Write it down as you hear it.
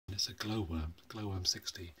it's a glowworm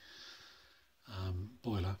 60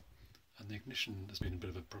 boiler, and the ignition has been a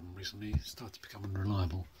bit of a problem recently. It started to become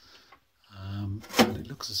unreliable, and it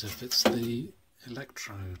looks as if it's the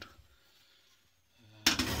electrode.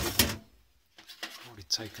 I've already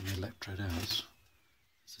taken the electrode out.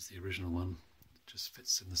 This is the original one. It just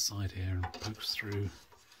fits in the side here and pokes through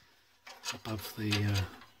above the there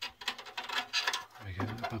we go,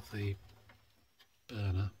 above the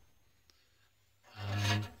burner.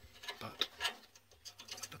 But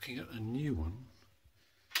looking at a new one,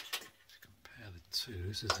 if you compare the two,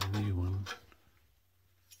 this is the new one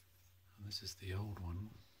and this is the old one.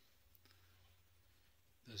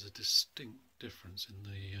 There's a distinct difference in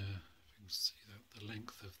the you can see that the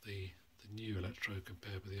length of the new electrode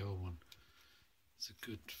compared with the old one. It's a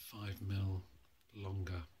good 5mm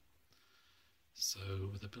longer. So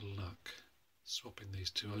with a bit of luck, swapping these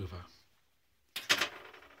two over,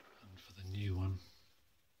 and for the new one,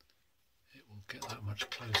 it will get that much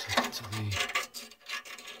closer to the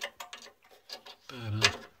burner.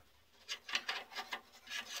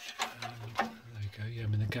 And there you go. Yeah, I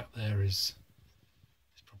mean the gap there is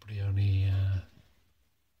probably only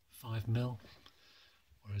 5mm,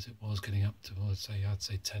 whereas it was getting up to, I'd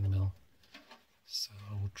say 10mm. So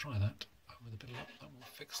I will try that. With a bit of luck, that will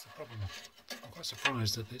fix the problem. I'm quite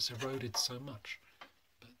surprised that it's eroded so much,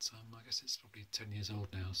 but I guess it's probably 10 years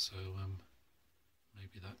old now, so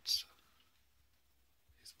maybe that is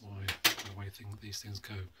why the way these things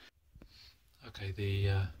go. Okay, the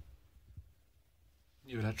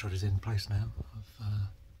new electrode is in place now. I've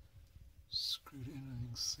screwed it in, I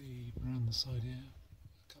think, see around the side here.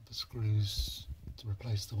 A couple of screws to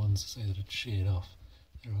replace the ones to say that had sheared off.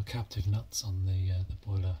 There are captive nuts on the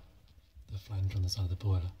boiler, the flange on the side of the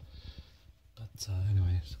boiler. But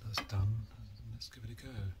anyway, so that's done. Let's give it a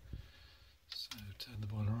go. So turn the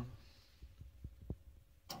boiler on.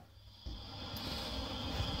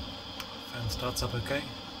 Fan starts up okay.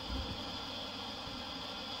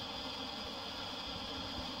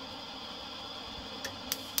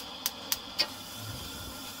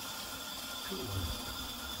 Cool.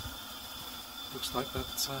 Looks like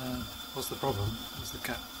that was the problem, was the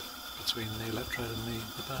gap between the electrode and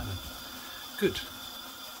the burner. Good.